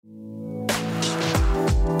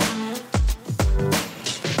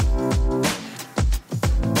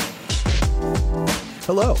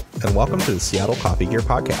Hello, and welcome to the Seattle Coffee Gear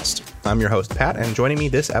Podcast. I'm your host, Pat, and joining me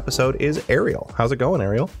this episode is Ariel. How's it going,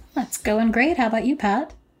 Ariel? That's going great. How about you,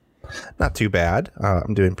 Pat? Not too bad.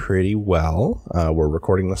 I'm doing pretty well. We're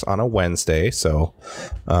recording this on a Wednesday, so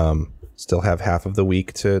still have half of the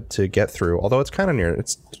week to get through, although it's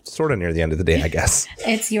sort of near the end of the day, I guess.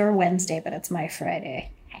 It's your Wednesday, but it's my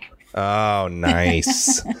Friday. Oh,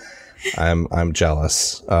 nice. I'm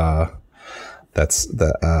jealous. That's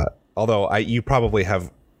the although you probably have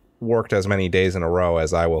worked as many days in a row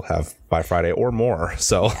as I will have by Friday or more.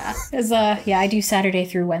 So I do Saturday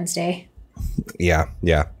through Wednesday. Yeah.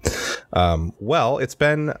 Well, it's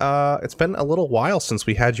been a little while since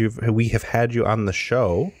we have had you on the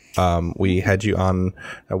show. We had you on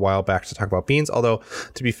a while back to talk about beans. Although,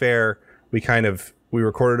 to be fair, we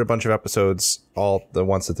recorded a bunch of episodes all the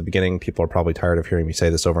once at the beginning. People are probably tired of hearing me say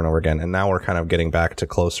this over and over again. And now we're kind of getting back to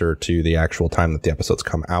closer to the actual time that the episodes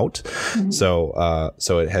come out. Mm-hmm. So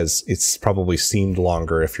it's probably seemed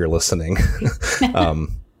longer if you're listening.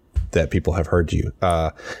 That people have heard you.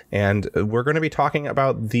 And we're going to be talking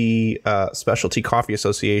about the Specialty Coffee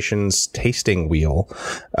Association's tasting wheel,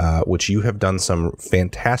 which you have done some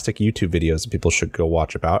fantastic YouTube videos that people should go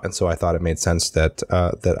watch about. And so I thought it made sense that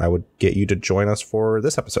I would get you to join us for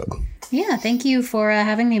this episode. Yeah, thank you for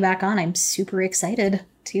having me back on. I'm super excited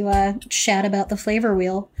to chat about the flavor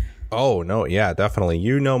wheel. Oh, no. Yeah, definitely.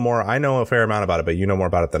 You know more. I know a fair amount about it, but you know more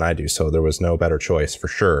about it than I do. So there was no better choice for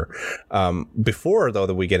sure. Before, though,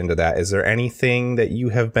 that we get into that, is there anything that you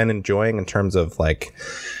have been enjoying in terms of like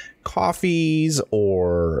coffees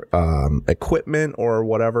or equipment or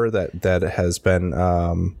whatever that has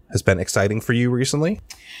been exciting for you recently?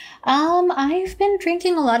 I've been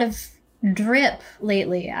drinking a lot of drip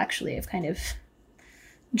lately, actually. I've kind of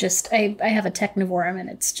I have a Technivorm and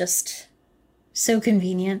it's just so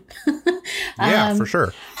convenient. Yeah, for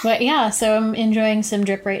sure. But yeah, so I'm enjoying some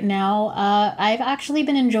drip right now. I've actually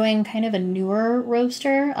been enjoying kind of a newer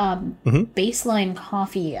roaster, Baseline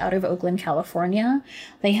Coffee out of Oakland, California.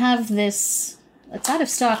 They have this, it's out of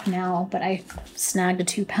stock now, but I snagged a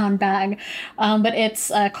 2-pound bag. But it's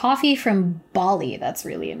coffee from Bali. That's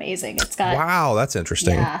really amazing. It's got, wow, that's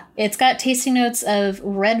interesting. Yeah, it's got tasting notes of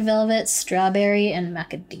red velvet, strawberry, and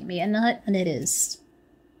macadamia nut, and it is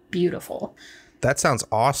beautiful. That sounds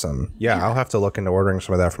awesome. Yeah, I'll have to look into ordering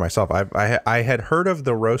some of that for myself. I had heard of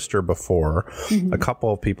the roaster before. Mm-hmm. A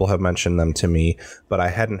couple of people have mentioned them to me, but I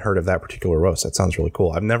hadn't heard of that particular roast. That sounds really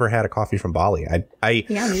cool. I've never had a coffee from Bali.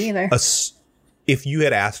 Yeah, me either. If you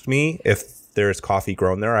had asked me if there's coffee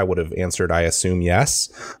grown there, I would have answered, I assume, yes.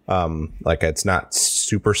 Like it's not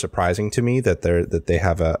super surprising to me that they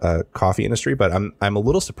have a coffee industry, but I'm a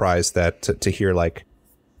little surprised that to hear like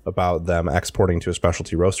about them exporting to a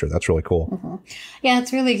specialty roaster. That's really cool. Mm-hmm. Yeah,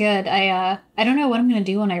 it's really good. I don't know what I'm going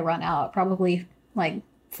to do when I run out. Probably like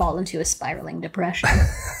fall into a spiraling depression.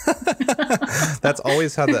 That's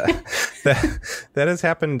always how that has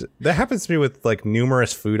happened. That happens to me with like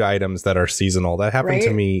numerous food items that are seasonal. That happened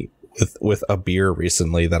to me with a beer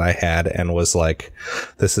recently that I had and was like,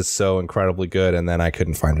 this is so incredibly good. And then I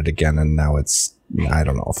couldn't find it again. And now I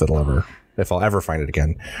don't know if I'll ever find it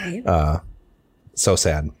again. Right. So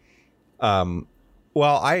sad.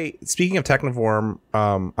 Well, speaking of Technivorm,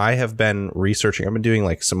 I have been researching. I've been doing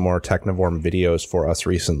like some more Technivorm videos for us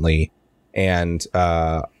recently. And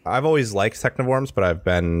I've always liked Technivorms, but I've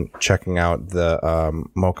been checking out the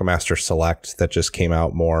Mocha Master Select that just came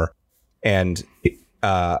out more. And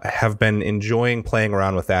have been enjoying playing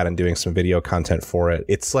around with that and doing some video content for it.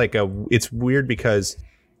 It's weird because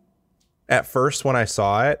at first, when I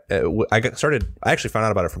saw it, I actually found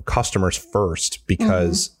out about it from customers first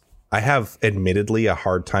because I have admittedly a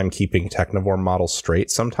hard time keeping Technivorm models straight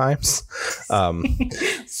sometimes.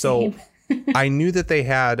 So I knew that they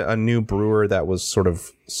had a new brewer that was sort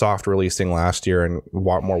of soft releasing last year and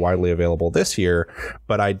more widely available this year,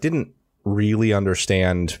 but I didn't really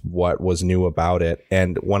understand what was new about it.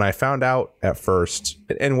 And when I found out at first,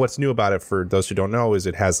 and what's new about it for those who don't know is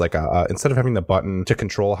it has like instead of having the button to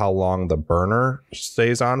control how long the burner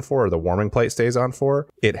stays on for or the warming plate stays on for,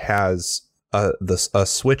 it has a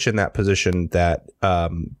switch in that position that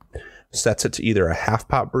sets it to either a half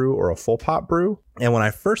pot brew or a full pot brew. And when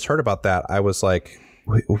I first heard about that, I was like,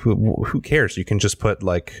 who cares? You can just put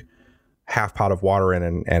like half pot of water in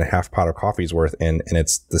and a half pot of coffee's worth in, and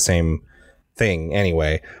it's the same thing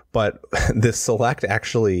anyway. But this Select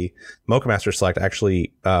actually, Mocha Master Select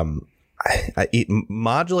actually, it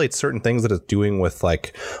modulates certain things that it's doing with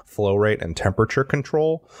like flow rate and temperature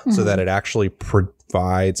control, so that it actually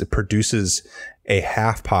produces a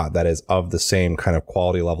half pot that is of the same kind of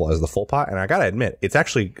quality level as the full pot. And I gotta admit, it's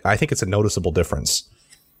actually, I think it's a noticeable difference.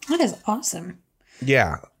 That is awesome.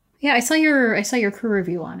 Yeah. Yeah, I saw your crew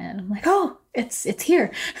review on it. I'm like, oh, it's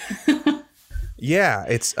here. Yeah,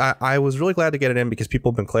 I was really glad to get it in because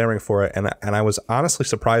people have been clamoring for it, and I was honestly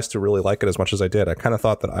surprised to really like it as much as I did. I kind of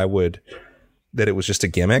thought that it was just a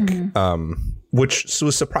gimmick, which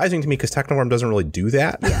was surprising to me because Technoform doesn't really do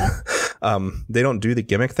that. Yeah. They don't do the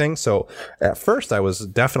gimmick thing. So at first I was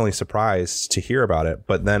definitely surprised to hear about it,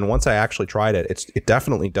 but then once I actually tried it, it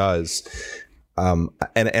definitely does. And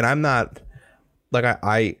I'm not like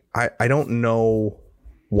I don't know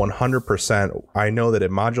 100%. I know that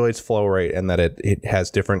it modulates flow rate and that it has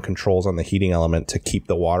different controls on the heating element to keep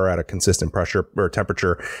the water at a consistent pressure or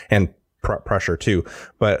temperature and pressure too.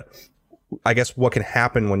 But I guess what can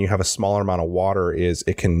happen when you have a smaller amount of water is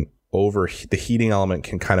it can the heating element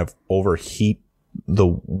can kind of overheat the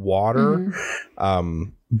water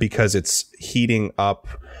because it's heating up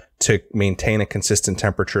to maintain a consistent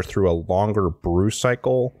temperature through a longer brew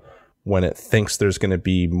cycle when it thinks there's going to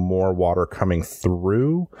be more water coming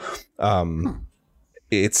through.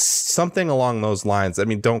 It's something along those lines. I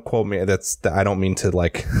mean, don't quote me. I don't mean to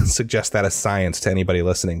like suggest that as science to anybody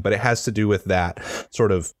listening, but it has to do with that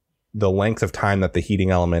sort of the length of time that the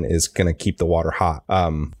heating element is going to keep the water hot.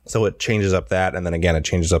 So it changes up that. And then again, it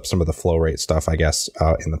changes up some of the flow rate stuff, I guess,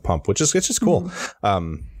 in the pump, it's just cool.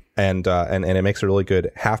 And it makes a really good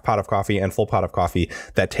half pot of coffee and full pot of coffee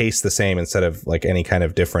that tastes the same instead of like any kind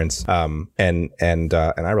of difference. And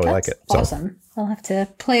I really like it. Awesome. I'll have to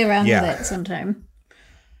play around with it sometime.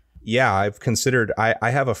 Yeah, I've considered,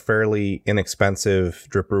 I have a fairly inexpensive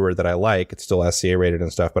drip brewer that I like. It's still SCA rated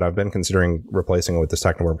and stuff, but I've been considering replacing it with this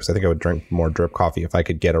Technoform because I think I would drink more drip coffee if I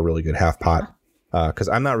could get a really good half pot. Because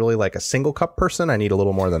I'm not really like a single cup person. I need a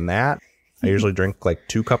little more than that. I usually drink like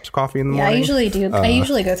 2 cups of coffee in the morning. I usually do. I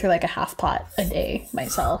usually go through like a half pot a day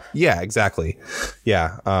myself. Yeah, exactly.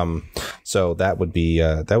 Yeah. So that would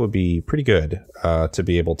be pretty good to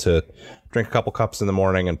be able to drink a couple cups in the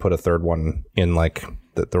morning and put a third one in like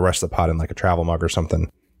the rest of the pot in like a travel mug or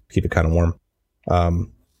something. Keep it kind of warm.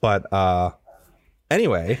 But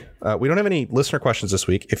anyway, we don't have any listener questions this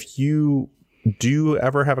week. If you do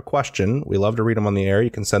ever have a question, we love to read them on the air. You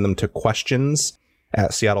can send them to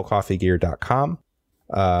questions@seattlecoffeegear.com.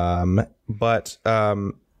 But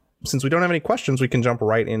since we don't have any questions, we can jump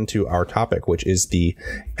right into our topic, which is the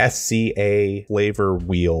SCA flavor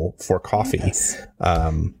wheel for coffee,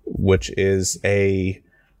 which is a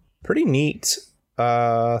pretty neat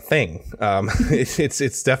thing.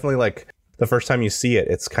 It's definitely like the first time you see it,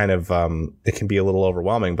 it's kind of it can be a little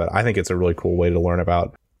overwhelming, but I think it's a really cool way to learn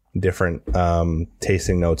about different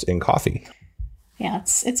tasting notes in coffee. Yeah,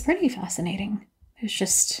 it's pretty fascinating. There's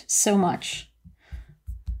just so much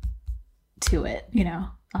to it, you know.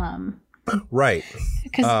 Right.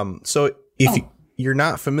 So if you're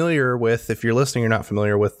not familiar with, if you're listening, you're not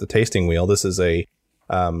familiar with the tasting wheel, this is a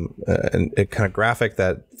kind of graphic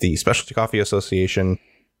that the Specialty Coffee Association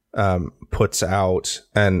put out,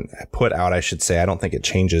 I should say. I don't think it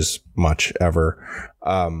changes much ever.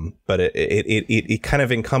 But it kind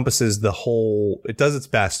of encompasses it does its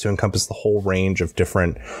best to encompass the whole range of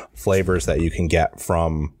different flavors that you can get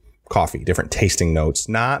from coffee, different tasting notes,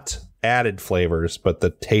 not added flavors, but the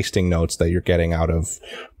tasting notes that you're getting out of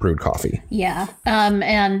brewed coffee. Yeah.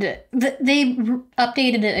 And they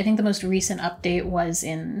updated it. I think the most recent update was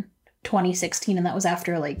in 2016, and that was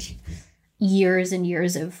after like years and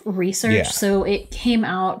years of research. Yeah. So it came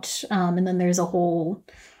out, and then there's a whole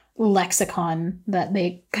lexicon that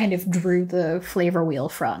they kind of drew the flavor wheel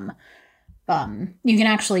from. You can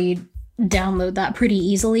actually download that pretty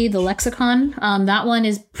easily, the lexicon. That one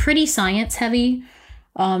is pretty science heavy,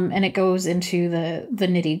 and it goes into the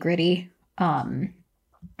nitty gritty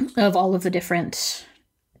of all of the different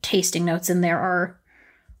tasting notes, and there are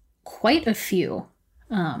quite a few,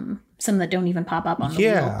 some that don't even pop up on the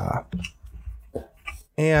wheel.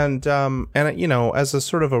 And you know, as a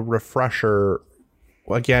sort of a refresher,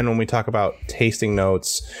 again, when we talk about tasting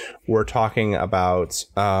notes, we're talking about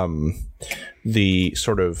the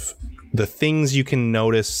sort of the things you can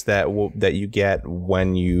notice that you get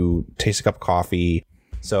when you taste a cup of coffee.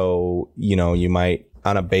 So, you know, you might,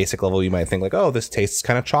 on a basic level, you might think like, oh, this tastes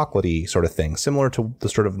kind of chocolatey sort of thing, similar to the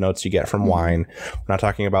sort of notes you get from wine. We're not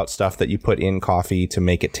talking about stuff that you put in coffee to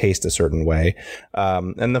make it taste a certain way.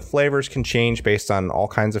 And the flavors can change based on all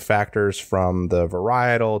kinds of factors, from the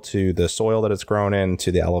varietal to the soil that it's grown in,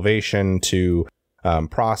 to the elevation, to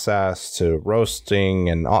process, to roasting,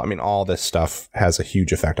 and all this stuff has a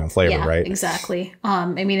huge effect on flavor, right? Exactly. I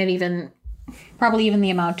mean, it even probably even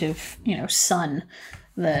the amount of, you know, sun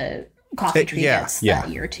the coffee tree gets that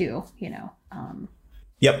year too, you know.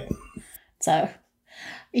 Yep. So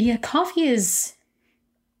yeah, coffee is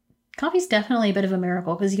Coffee's definitely a bit of a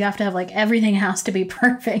miracle because you have to have like everything has to be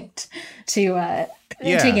perfect to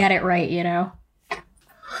get it right, you know.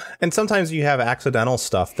 And sometimes you have accidental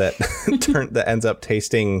stuff that that ends up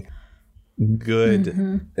tasting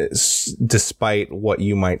good despite what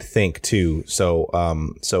you might think too. So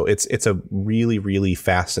it's a really, really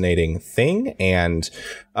fascinating thing. And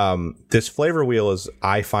this flavor wheel is,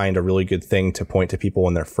 I find, a really good thing to point to people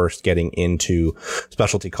when they're first getting into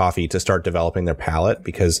specialty coffee to start developing their palate,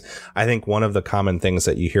 because I think one of the common things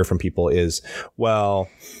that you hear from people is, well,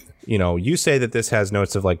 you know, you say that this has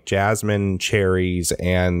notes of like jasmine, cherries,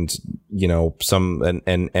 and, you know, some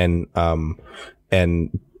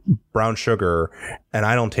and brown sugar, and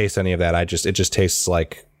I don't taste any of that. It just tastes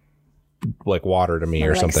like water to me,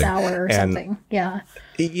 or like something sour or something. Yeah.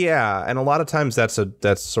 And a lot of times that's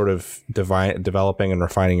sort of developing and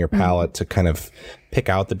refining your palate to kind of pick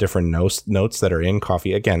out the different notes that are in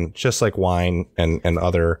coffee. Again, just like wine and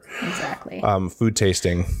other food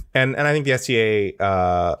tasting. And I think the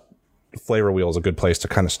SCAA flavor wheel is a good place to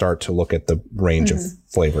kind of start to look at the range of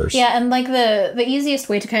flavors. Yeah, and like the easiest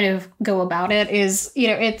way to kind of go about it is, you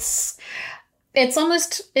know, it's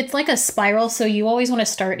like a spiral. So you always want to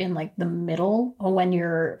start in like the middle when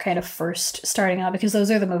you're kind of first starting out, because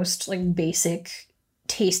those are the most like basic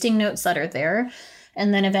tasting notes that are there.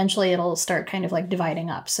 And then eventually it'll start kind of like dividing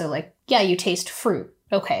up. So like, yeah, you taste fruit.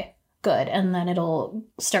 Okay, good. And then it'll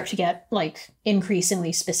start to get like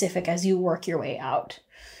increasingly specific as you work your way out.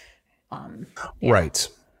 Right.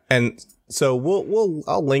 And so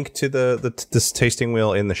I'll link to this tasting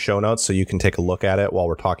wheel in the show notes so you can take a look at it while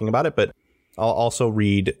we're talking about it. But I'll also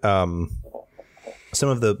read some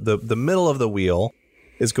of the middle of the wheel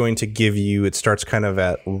is going to give you, it starts kind of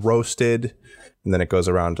at roasted, and then it goes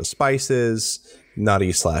around to spices,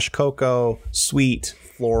 nutty/cocoa, sweet,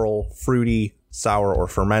 floral, fruity, sour or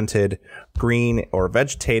fermented, green or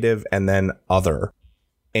vegetative, and then other.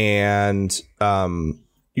 And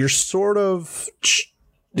you're sort of,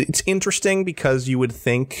 it's interesting because you would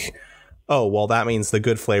think, oh, well, that means the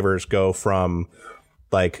good flavors go from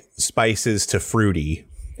like spices to fruity,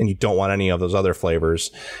 and you don't want any of those other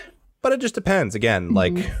flavors. But it just depends. Again,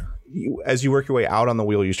 like as you work your way out on the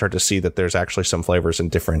wheel, you start to see that there's actually some flavors in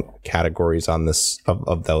different categories on this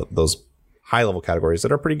those high level categories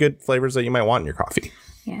that are pretty good flavors that you might want in your coffee.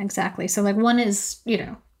 Yeah, exactly. So like one is, you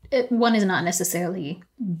know, one is not necessarily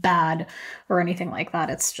bad or anything like that.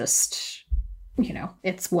 It's just, you know,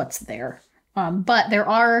 it's what's there. But there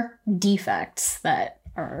are defects that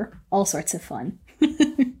are all sorts of fun.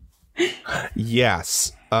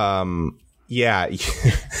 Yes. Yeah.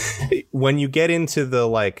 When you get into the,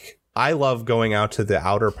 like, I love going out to the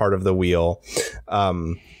outer part of the wheel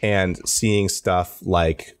and seeing stuff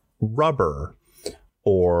like rubber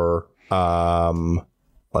or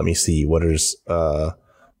let me see, what is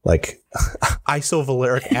like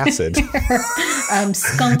isovaleric acid.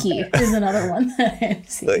 Skunky is another one that I've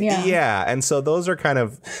seen. Yeah. And so those are kind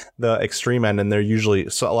of the extreme end, and they're usually,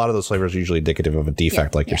 so a lot of those flavors are usually indicative of a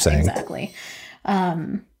defect, like you're saying. Exactly.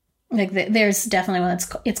 Like there's definitely one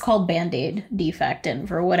it's called Band-Aid defect, and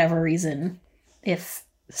for whatever reason, if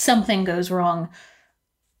something goes wrong,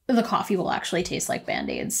 the coffee will actually taste like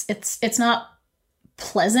Band-Aids. It's not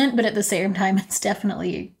pleasant, but at the same time, it's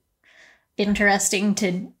definitely interesting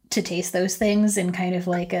to taste those things in kind of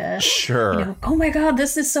like a sure, you know, oh my god,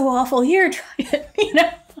 this is so awful, here, try it, you know.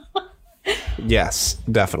 Yes,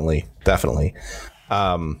 definitely.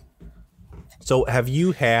 So have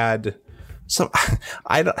you had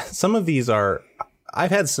some of these are,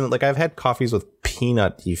 I've had coffees with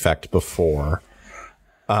peanut defect before.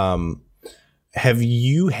 Have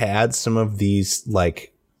you had some of these,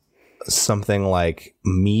 like something like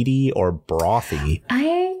meaty or brothy?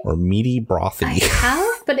 Meaty brothy? I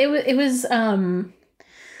have, but it was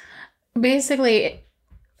basically,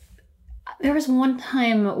 there was one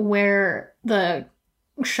time where the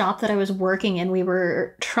shop that I was working in, we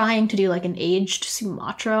were trying to do like an aged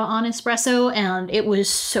Sumatra on espresso, and it was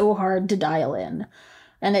so hard to dial in.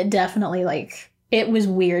 And it definitely, like, it was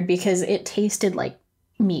weird because it tasted like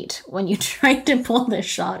meat when you tried to pull this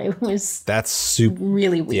shot. That's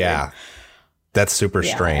really weird. Yeah. That's super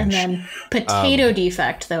strange. And then potato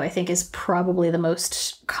defect, though, I think is probably the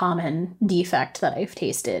most common defect that I've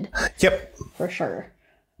tasted. Yep. For sure.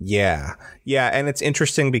 Yeah. Yeah. And it's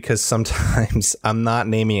interesting because sometimes, I'm not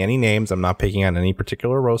naming any names, I'm not picking on any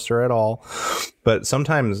particular roaster at all, but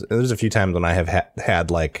sometimes there's a few times when I have had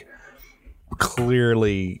like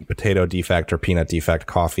clearly potato defect or peanut defect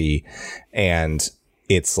coffee, and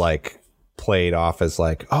it's like played off as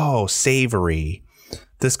like, oh, savory.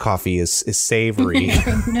 this coffee is savory in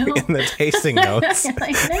the tasting notes.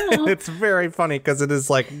 I know. It's very funny because it is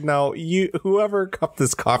like, no, whoever cupped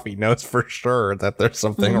this coffee knows for sure that there's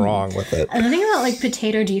something wrong with it. And the thing about like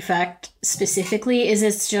potato defect specifically is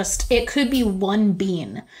it could be one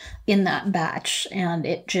bean in that batch, and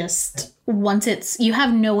it just, you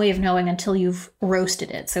have no way of knowing until you've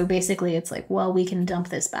roasted it. So basically it's like, well, we can dump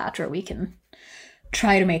this batch or we can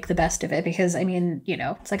try to make the best of it, because I mean,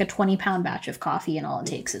 it's like a 20-pound batch of coffee and all it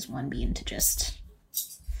takes is one bean to just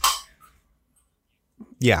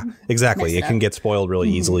exactly. It can get spoiled really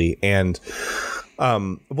easily. And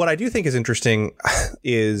what I do think is interesting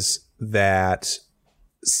is that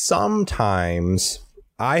sometimes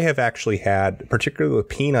I have actually had, particularly with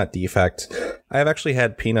peanut defect, I have actually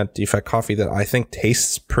had peanut defect coffee that I think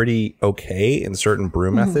tastes pretty okay in certain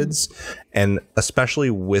brew methods, and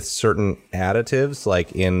especially with certain additives,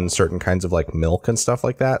 like in certain kinds of like milk and stuff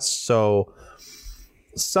like that. So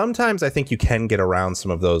sometimes I think you can get around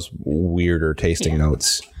some of those weirder tasting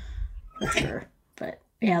notes. For sure. But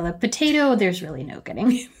yeah, the potato, there's really no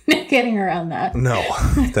getting around that. No,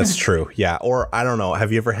 that's true. Yeah. Or I don't know.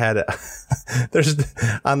 Have you ever had there's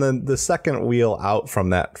on the second wheel out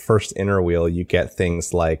from that first inner wheel, you get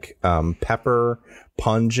things like pepper,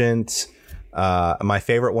 pungent. My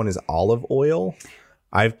favorite one is olive oil.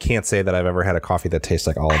 I can't say that I've ever had a coffee that tastes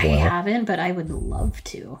like olive oil. I haven't, but I would love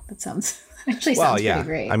to. That sounds pretty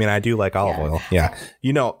great. I mean, I do like olive oil. Yeah.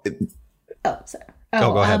 Sorry.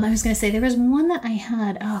 Go ahead. I was going to say there was one that I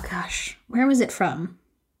had. Oh gosh, where was it from?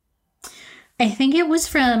 I think it was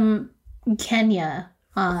from Kenya.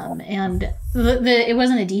 And it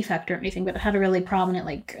wasn't a defect or anything, but it had a really prominent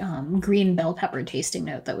like green bell pepper tasting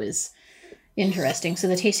note that was interesting. So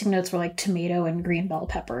the tasting notes were like tomato and green bell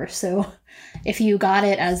pepper. So if you got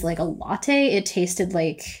it as like a latte, it tasted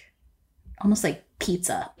like almost like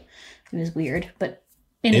pizza. It was weird, but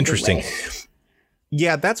in interesting. A good way.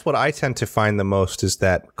 Yeah, that's what I tend to find the most, is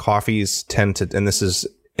that coffees tend to, and this is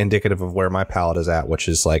indicative of where my palate is at, which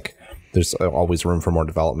is like there's always room for more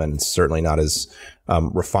development. It's certainly not as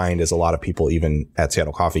refined as a lot of people even at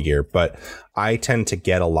Seattle Coffee Gear, but I tend to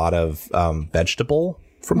get a lot of vegetable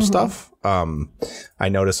from stuff. I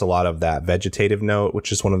notice a lot of that vegetative note,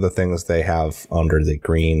 which is one of the things they have under the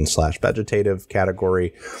green/vegetative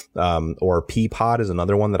category. Or pea pod is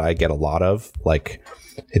another one that I get a lot of. Like,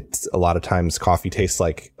 it's a lot of times coffee tastes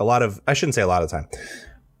like I shouldn't say a lot of time.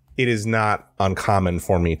 It is not uncommon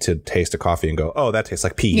for me to taste a coffee and go, oh, that tastes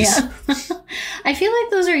like peas. Yeah. I feel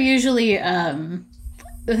like those are usually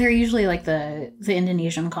they're usually like the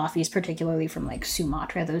Indonesian coffees, particularly from like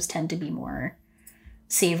Sumatra. Those tend to be more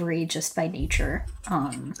savory just by nature.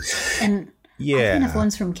 And often if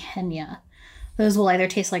one's from Kenya, those will either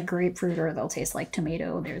taste like grapefruit or they'll taste like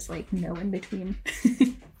tomato. There's like no in between.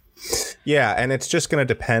 Yeah, and it's just going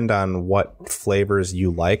to depend on what flavors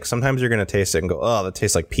you like. Sometimes you're going to taste it and go, oh, that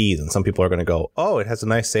tastes like peas. And some people are going to go, oh, it has a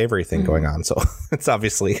nice savory thing going on. So it's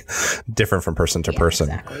obviously different from person to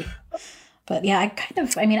person. Exactly. But yeah,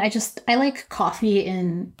 I like coffee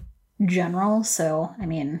in general. So, I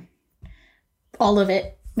mean, all of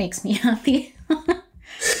it makes me happy.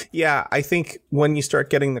 Yeah, I think when you start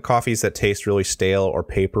getting the coffees that taste really stale or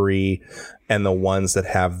papery, and the ones that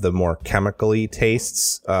have the more chemically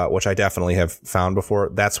tastes, which I definitely have found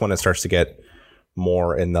before, that's when it starts to get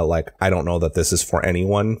more in the like, I don't know that this is for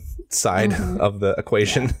anyone side of the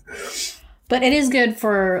equation. Yeah. But it is good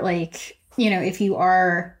for like, if you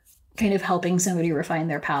are kind of helping somebody refine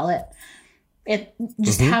their palate,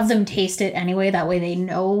 have them taste it anyway. That way they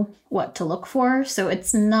know what to look for. So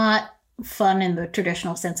it's not fun in the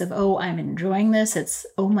traditional sense of, oh, I'm enjoying this. It's,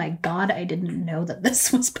 oh my God, I didn't know that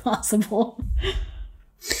this was possible.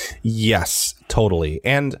 Yes, totally.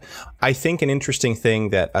 And I think an interesting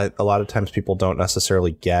thing that a lot of times people don't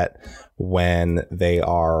necessarily get when they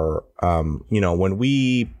are, when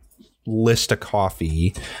we list a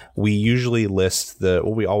coffee, we usually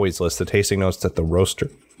we always list the tasting notes that the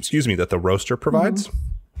roaster provides.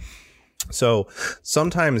 So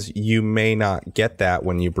sometimes you may not get that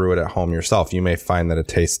when you brew it at home yourself. You may find that it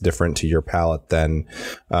tastes different to your palate than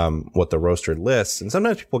what the roaster lists. And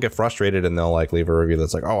sometimes people get frustrated and they'll like leave a review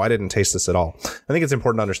that's like, oh, I didn't taste this at all. I think it's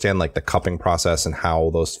important to understand like the cupping process and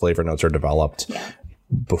how those flavor notes are developed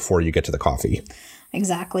before you get to the coffee.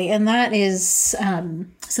 Exactly. And that is,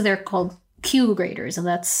 so they're called Q graders, and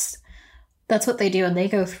that's what they do. And they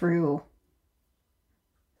go through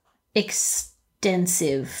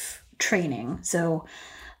extensive training. So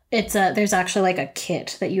it's there's actually like a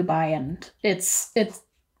kit that you buy, and it's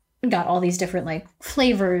got all these different like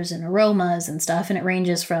flavors and aromas and stuff, and it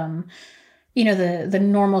ranges from the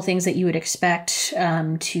normal things that you would expect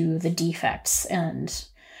to the defects. And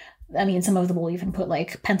I mean, some of them will even put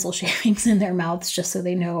like pencil shavings in their mouths just so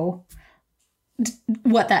they know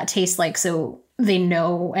what that tastes like, so they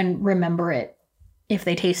know and remember it if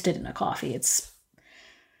they taste it in a coffee. It's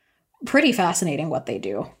pretty fascinating what they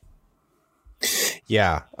do.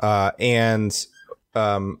 Yeah. And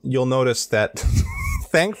you'll notice that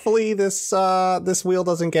thankfully this wheel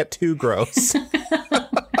doesn't get too gross.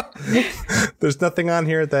 There's nothing on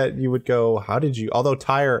here that you would go, how did you? Although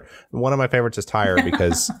Tire, one of my favorites is Tire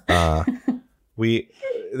because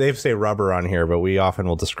they say rubber on here, but we often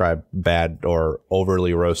will describe bad or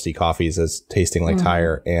overly roasty coffees as tasting like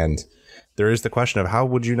Tire. And there is the question of how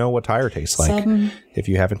would you know what Tire tastes like if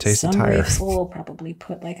you haven't tasted Tire? Some will probably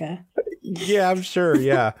put like a... Yeah, I'm sure.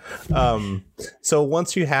 Yeah. So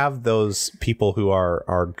once you have those people who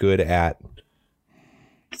are good at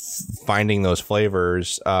finding those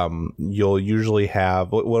flavors, you'll usually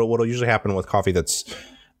have what'll usually happen with coffee that's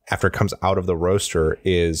after it comes out of the roaster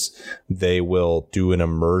is they will do an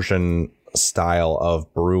immersion style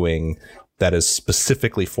of brewing that is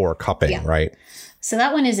specifically for cupping, right? So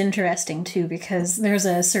that one is interesting too, because there's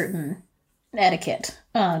a certain etiquette.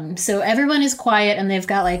 So everyone is quiet and they've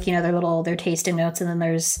got like, their tasting notes, and then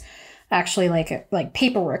there's actually like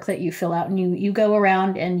paperwork that you fill out, and you go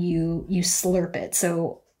around and you slurp it.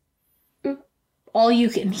 So all you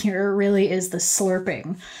can hear really is the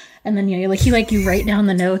slurping. And then you write down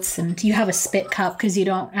the notes, and you have a spit cup because you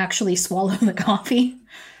don't actually swallow the coffee.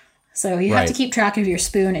 So you have to keep track of your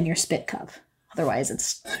spoon and your spit cup. Otherwise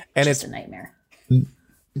it's a nightmare.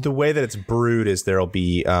 The way that it's brewed is there'll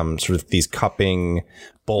be sort of these cupping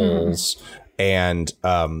bowls, and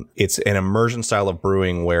it's an immersion style of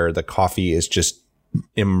brewing where the coffee is just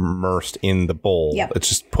immersed in the bowl. Yep. It's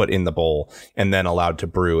just put in the bowl and then allowed to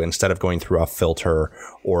brew instead of going through a filter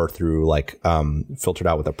or through filtered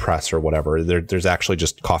out with a press or whatever. There's actually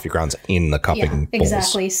just coffee grounds in the cupping bowls.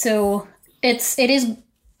 Exactly. So it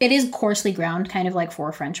is coarsely ground, kind of like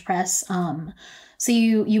for French press. So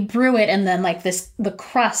you brew it, and then the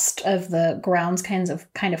crust of the grounds kind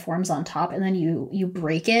of forms on top, and then you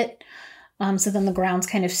break it. So then the grounds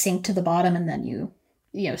kind of sink to the bottom, and then you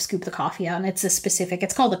scoop the coffee out. And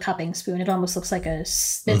it's called a cupping spoon. It almost looks like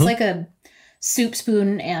it's like a soup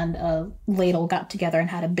spoon and a ladle got together and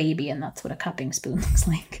had a baby, and that's what a cupping spoon looks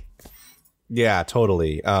like. Yeah,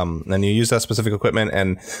 totally. And you use that specific equipment,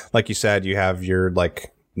 and like you said, you have your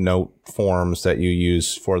note forms that you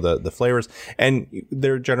use for the flavors, and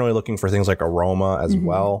they're generally looking for things like aroma as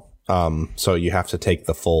well. So you have to take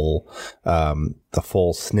the full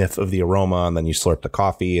sniff of the aroma, and then you slurp the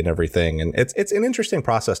coffee and everything. And it's an interesting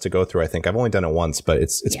process to go through. I think I've only done it once, but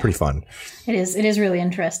it's pretty fun. It is really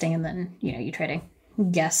interesting. And then, you try to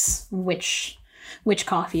guess which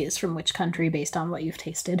coffee is from which country based on what you've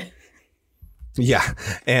tasted. Yeah.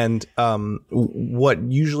 And what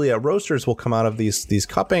usually at roasters will come out of these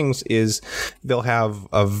cuppings is they'll have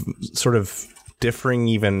a sort of differing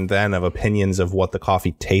even then of opinions of what the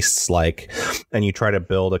coffee tastes like, and you try to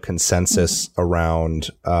build a consensus around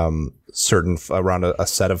around a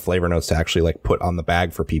set of flavor notes to actually put on the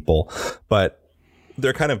bag for people. But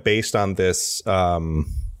they're kind of based on this there's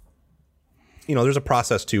a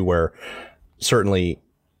process too where certainly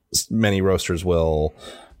many roasters will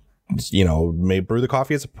may brew the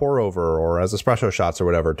coffee as a pour over or as espresso shots or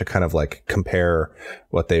whatever to kind of compare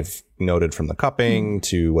what they've noted from the cupping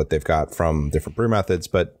to what they've got from different brew methods.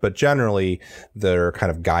 But generally they're kind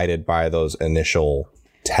of guided by those initial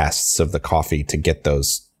tests of the coffee to get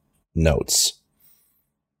those notes.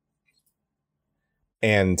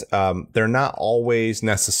 And they're not always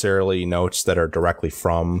necessarily notes that are directly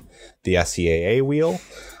from the SCAA wheel.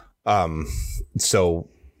 So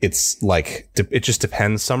it's it just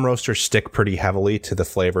depends. Some roasters stick pretty heavily to the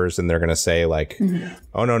flavors, and they're going to say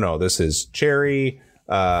oh, no, this is cherry,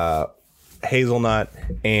 hazelnut,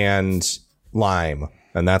 and lime.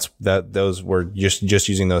 And those were just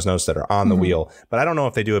using those notes that are on the wheel. But I don't know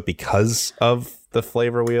if they do it because of the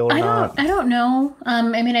flavor wheel or not. I don't know. I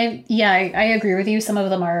mean, I agree with you. Some of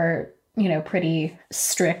them are, pretty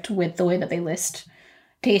strict with the way that they list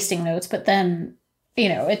tasting notes, but then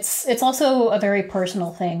it's also a very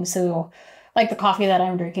personal thing. So the coffee that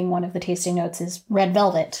I'm drinking, one of the tasting notes is red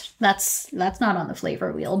velvet. That's not on the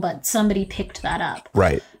flavor wheel, but somebody picked that up.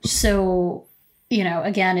 Right. So,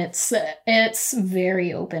 again, it's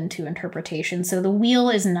very open to interpretation. So the wheel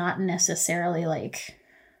is not necessarily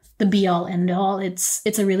the be all end all. It's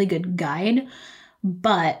a really good guide,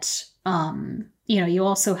 but you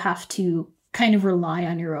also have to kind of rely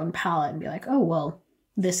on your own palate and be like, oh, well,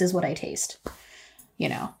 this is what I taste.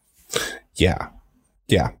 Yeah,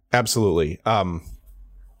 absolutely.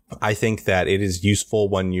 I think that it is useful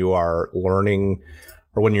when you are learning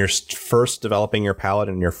or when you're first developing your palate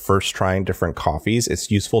and you're first trying different coffees,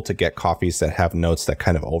 it's useful to get coffees that have notes that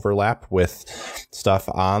kind of overlap with stuff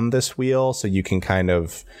on this wheel. So you can kind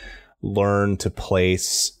of learn to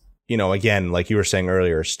place, again, like you were saying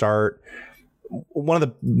earlier, I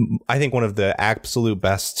think one of the absolute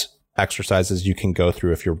best exercises you can go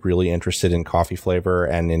through if you're really interested in coffee flavor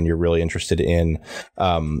and you're really interested in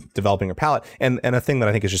developing your palate. And a thing that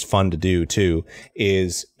I think is just fun to do too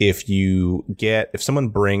is if someone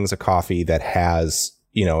brings a coffee that has,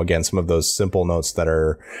 again, some of those simple notes that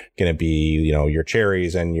are going to be, your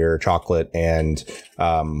cherries and your chocolate and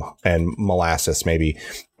molasses maybe,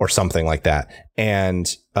 or something like that. And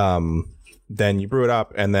then you brew it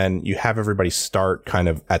up and then you have everybody start kind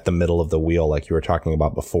of at the middle of the wheel, like you were talking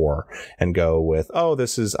about before, and go with,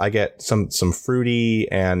 I get some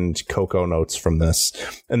fruity and cocoa notes from this,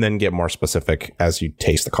 and then get more specific as you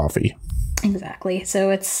taste the coffee. Exactly. So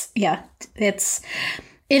it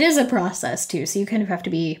is a process too. So you kind of have to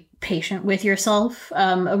be patient with yourself.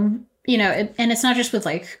 And it's not just with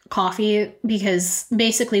like coffee, because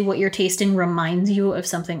basically what you're tasting reminds you of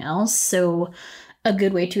something else. So a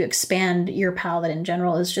good way to expand your palate in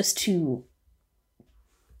general is just to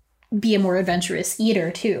be a more adventurous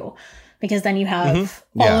eater too, because then you have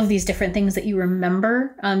all of these different things that you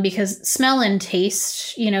remember, because smell and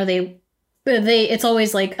taste, it's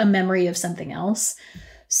always like a memory of something else.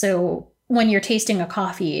 So when you're tasting a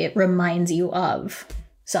coffee, it reminds you of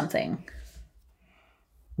something.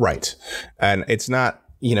 Right. And it's not,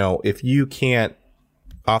 if you can't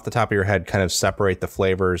off the top of your head kind of separate the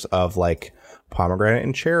flavors of like pomegranate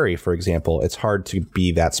and cherry, for example, it's hard to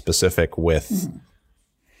be that specific with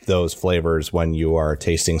those flavors when you are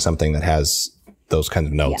tasting something that has those kinds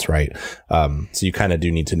of notes, right? So you kind of do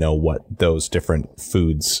need to know what those different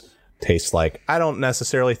foods taste like. I don't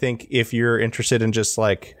necessarily think if you're interested in just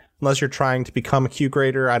like, unless you're trying to become a Q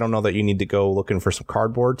grader, I don't know that you need to go looking for some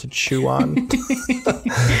cardboard to chew on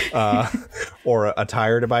or a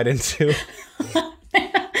tire to bite into.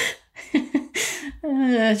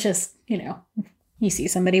 Just, you see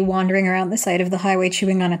somebody wandering around the side of the highway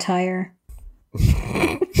chewing on a tire.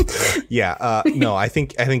 No, I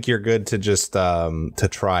think you're good to just to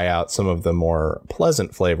try out some of the more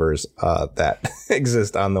pleasant flavors that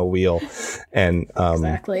exist on the wheel, and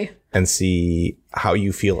exactly, and see how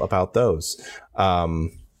you feel about those.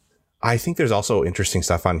 I think there's also interesting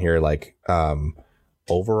stuff on here, like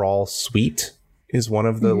overall sweet is one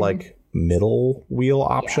of the like middle wheel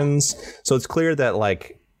options. So it's clear that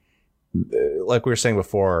like we were saying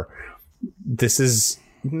before, this is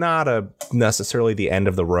not necessarily the end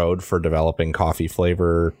of the road for developing coffee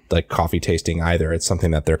flavor, like coffee tasting either. It's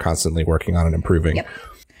something that they're constantly working on and improving. Yep.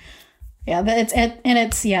 Yeah, but it's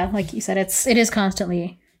like you said, it is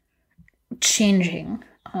constantly changing.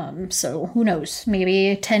 So who knows?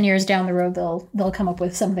 Maybe 10 years down the road they'll come up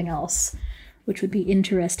with something else, which would be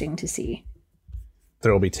interesting to see.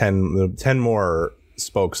 There will be 10 more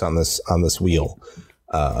spokes on this wheel.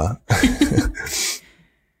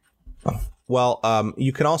 Well,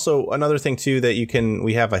 you can also, another thing too that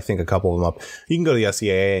we have, I think, a couple of them up. You can go to the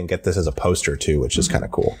SCAA and get this as a poster too, which is kind of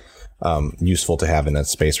cool. Useful to have in a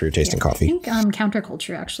space where you're tasting coffee. I think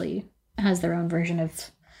Counterculture actually has their own version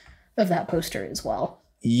of that poster as well.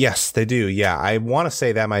 Yes, they do. Yeah, I want to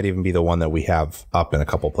say that might even be the one that we have up in a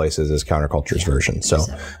couple places as Counterculture's version. So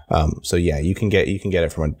yeah, you can get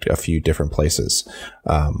it from a few different places.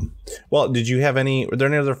 Well, were there any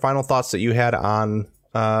other final thoughts that you had on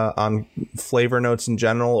flavor notes in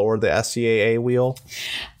general or the SCAA wheel?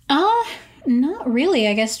 Not really.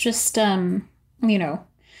 I guess just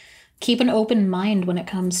keep an open mind when it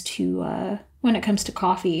comes to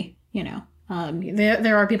coffee.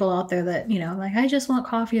 There are people out there that, like, I just want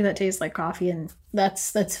coffee that tastes like coffee, and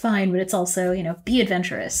that's fine, but it's also, be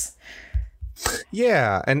adventurous.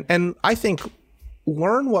 Yeah, and I think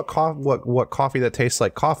learn what coffee that tastes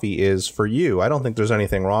like coffee is for you. I don't think there's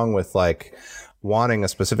anything wrong with like wanting a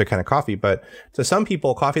specific kind of coffee, but to some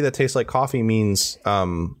people, coffee that tastes like coffee means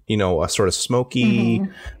a sort of smoky,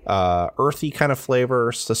 earthy kind of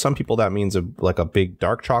flavor. To some people that means a big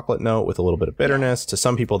dark chocolate note with a little bit of bitterness. To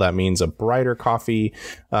some people that means a brighter coffee.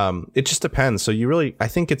 It just depends. So I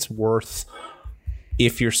think it's worth,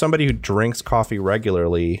 if you're somebody who drinks coffee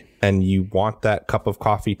regularly and you want that cup of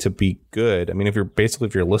coffee to be good, I mean, if you're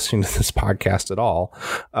listening to this podcast at all,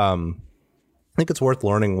 I think it's worth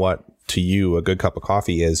learning what to you a good cup of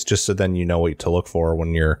coffee is, just so then you know what to look for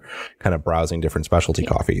when you're kind of browsing different specialty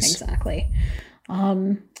coffees. Exactly.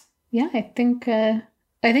 I think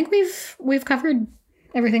we've covered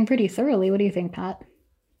everything pretty thoroughly. What do you think, Pat?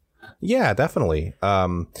 Yeah, definitely.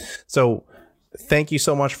 So thank you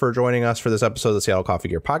so much for joining us for this episode of the Seattle Coffee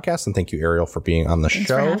Gear podcast. And thank you, Ariel, for being on the show. Thanks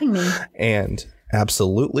for having me. And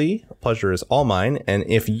absolutely, pleasure is all mine. And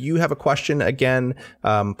if you have a question, again,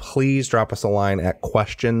 please drop us a line at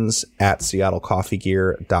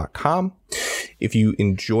questions@seattlecoffeegear.com. If you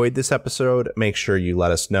enjoyed this episode, make sure you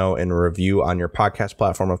let us know in a review on your podcast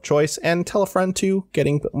platform of choice, and tell a friend too.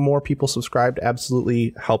 Getting more people subscribed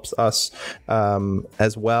absolutely helps us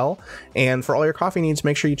as well. And for all your coffee needs,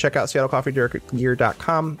 make sure you check out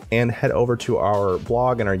seattlecoffeegear.com and head over to our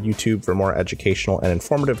blog and our YouTube for more educational and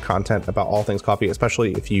informative content about all things coffee,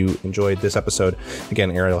 especially if you enjoyed this episode.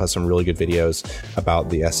 Again, Ariel has some really good videos about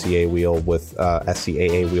the SCAA wheel with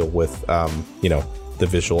the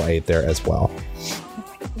visual aid there as well.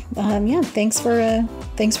 Thanks for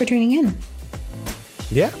tuning in.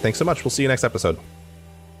 Yeah, thanks so much. We'll see you next episode.